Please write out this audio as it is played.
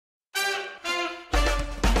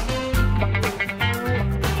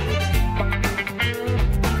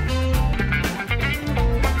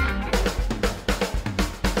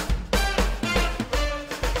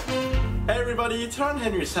today on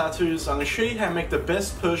Henry's How To's, I'm going to show you how to make the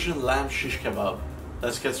best Persian lamb shish kebab.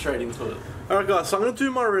 Let's get straight into it. Alright guys, so I'm going to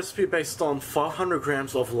do my recipe based on 500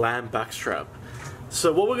 grams of lamb backstrap.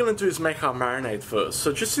 So what we're going to do is make our marinade first.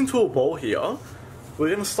 So just into a bowl here, we're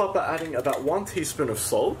going to start by adding about 1 teaspoon of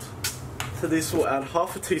salt. To this we'll add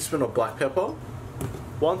half a teaspoon of black pepper,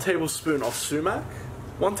 1 tablespoon of sumac,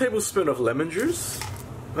 1 tablespoon of lemon juice,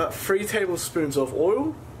 about 3 tablespoons of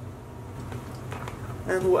oil,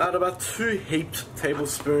 and we'll add about 2 heaped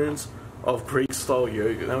tablespoons of Greek style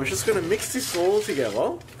yogurt. Now we're just going to mix this all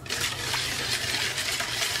together.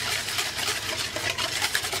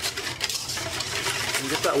 And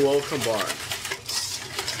get that well combined.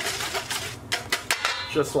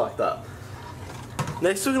 Just like that.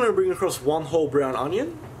 Next we're going to bring across 1 whole brown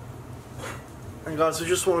onion. And guys, we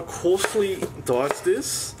just want to coarsely dice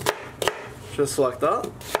this. Just like that.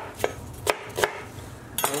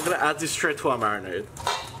 And we're going to add this straight to our marinade.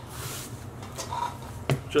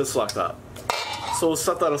 Just like that. So we'll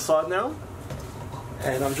set that aside now.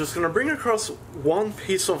 And I'm just going to bring across 1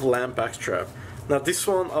 piece of lamb backstrap. Now this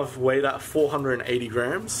one I've weighed at 480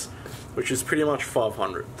 grams, which is pretty much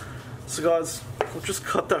 500. So guys, we'll just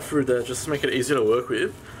cut that through there just to make it easier to work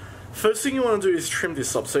with. First thing you want to do is trim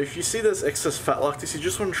this up. So if you see there's excess fat like this, you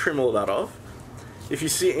just want to trim all that off. If you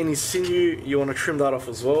see any sinew, you want to trim that off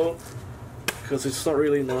as well, because it's not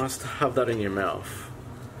really nice to have that in your mouth.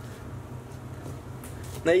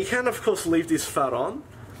 Now you can of course leave this fat on,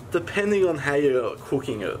 depending on how you're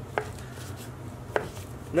cooking it.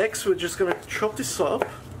 Next we're just going to chop this up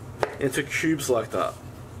into cubes like that.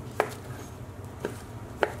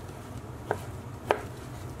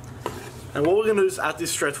 And what we're going to do is add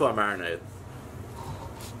this straight to our marinade.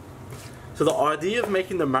 So the idea of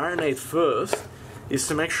making the marinade first is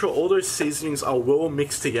to make sure all those seasonings are well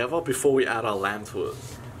mixed together before we add our lamb to it.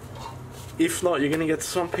 If not, you're going to get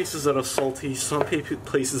some pieces that are salty, some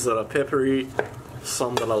pieces that are peppery,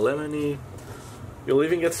 some that are lemony. You'll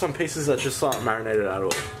even get some pieces that just aren't marinated at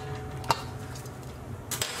all.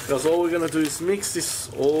 Because all we're going to do is mix this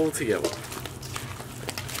all together.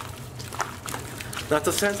 Now at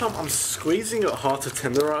the same time, I'm squeezing it hard to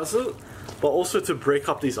tenderize it, but also to break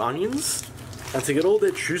up these onions and to get all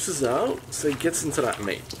their juices out so it gets into that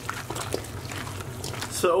meat.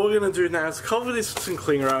 So all we're going to do now is cover this with some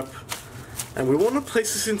cling wrap, and we want to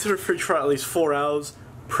place this into the fridge for at least 4 hours,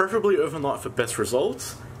 preferably overnight for best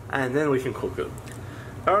results, and then we can cook it.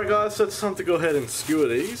 Alright guys, so it's time to go ahead and skewer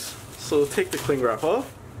these. So we'll take the cling wrap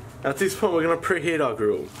off. At this point we're going to preheat our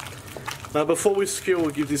grill. Now before we skewer,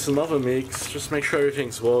 we'll give this another mix, just make sure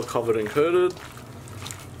everything's well covered and coated.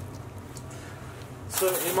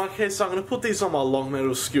 So in my case, I'm going to put these on my long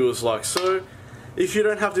metal skewers like so. If you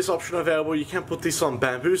don't have this option available, you can put this on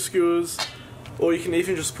bamboo skewers, or you can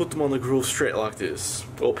even just put them on the grill straight like this,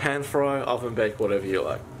 or pan fry, oven bake, whatever you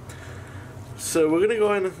like. So we're going to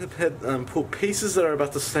go ahead and put pieces that are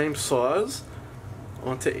about the same size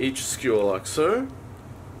onto each skewer like so.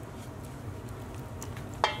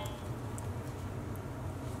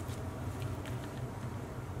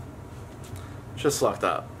 Just like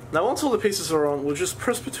that. Now once all the pieces are on, we'll just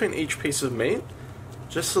press between each piece of meat,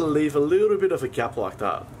 just to leave a little bit of a gap like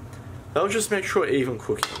that. That'll just make sure even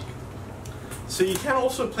cooking. So you can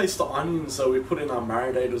also place the onions that we put in our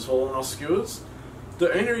marinade as well on our skewers.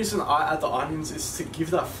 The only reason I add the onions is to give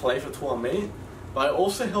that flavour to our meat, but it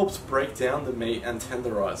also helps break down the meat and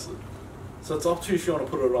tenderize it. So it's up to you if you want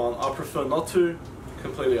to put it on. I prefer not to,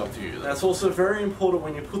 completely up to you. And it's also very important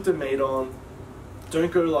when you put the meat on,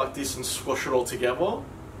 don't go like this and squash it all together,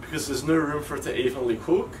 because there's no room for it to evenly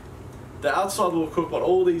cook. The outside will cook, but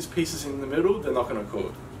all these pieces in the middle, they're not going to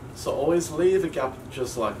cook. So always leave a gap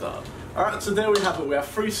just like that. Alright, so there we have it. We have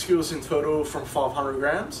 3 skewers in total from 500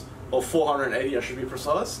 grams, or 480 I should be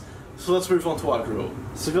precise. So let's move on to our grill.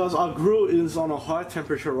 So guys, our grill is on a high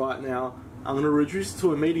temperature right now. I'm going to reduce it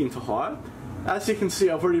to a medium to high. As you can see,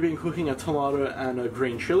 I've already been cooking a tomato and a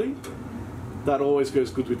green chili. That always goes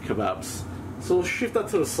good with kebabs. So we'll shift that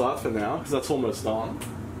to the side for now, because that's almost done.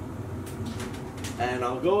 And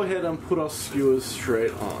I'll go ahead and put our skewers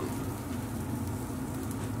straight on.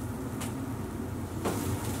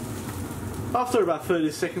 After about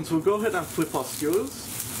 30 seconds, we'll go ahead and flip our skewers.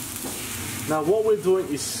 Now what we're doing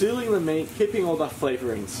is sealing the meat, keeping all that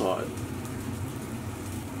flavour inside.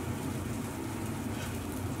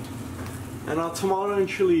 And our tomato and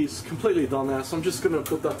chili is completely done now, so I'm just going to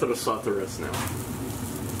put that to the side to rest now.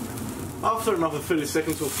 After another 30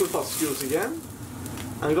 seconds, we'll flip our skewers again.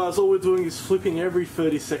 And guys, all we're doing is flipping every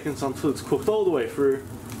 30 seconds until it's cooked all the way through.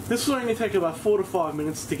 This will only take about 4 to 5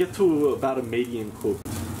 minutes to get to about a medium cook.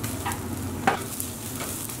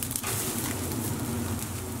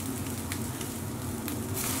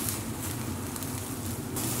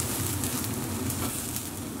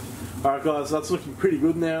 Alright guys, that's looking pretty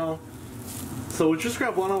good now. So we'll just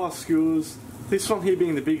grab one of our skewers, this one here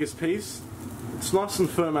being the biggest piece. It's nice and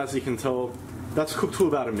firm as you can tell. That's cooked to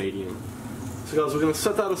about a medium. So guys, we're going to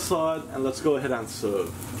set that aside and let's go ahead and serve.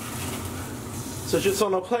 So just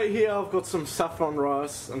on our plate here, I've got some saffron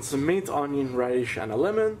rice and some mint, onion, radish and a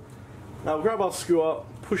lemon. Now we'll grab our skewer,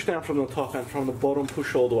 push down from the top and from the bottom,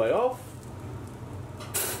 push all the way off.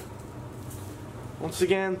 Once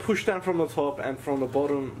again, push down from the top and from the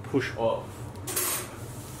bottom, push off.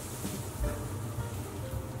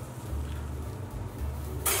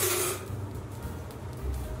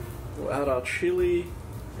 We'll add our chili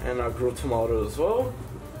and our grilled tomato as well.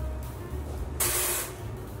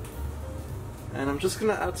 And I'm just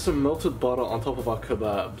going to add some melted butter on top of our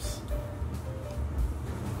kebabs.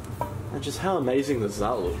 And just how amazing does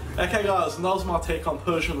that look? Okay guys, and that was my take on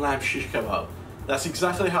Persian lamb shish kebab. That's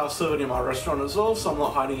exactly how I serve it in my restaurant as well, so I'm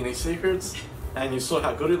not hiding any secrets. And you saw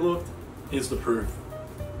how good it looked. Here's the proof.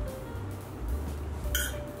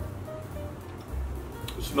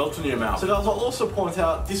 Just melts in your mouth. So guys, I'll also point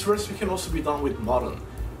out, this recipe can also be done with mutton.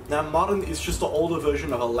 Now mutton is just the older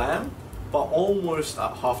version of a lamb, but almost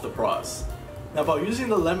at half the price. Now by using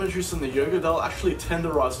the lemon juice and the yogurt, they'll actually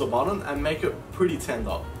tenderize the mutton and make it pretty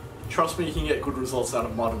tender. Trust me, you can get good results out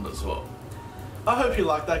of mutton as well. I hope you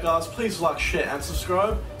liked that guys. Please like, share and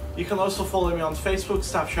subscribe. You can also follow me on Facebook,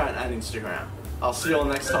 Snapchat and Instagram. I'll see you all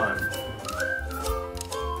next time.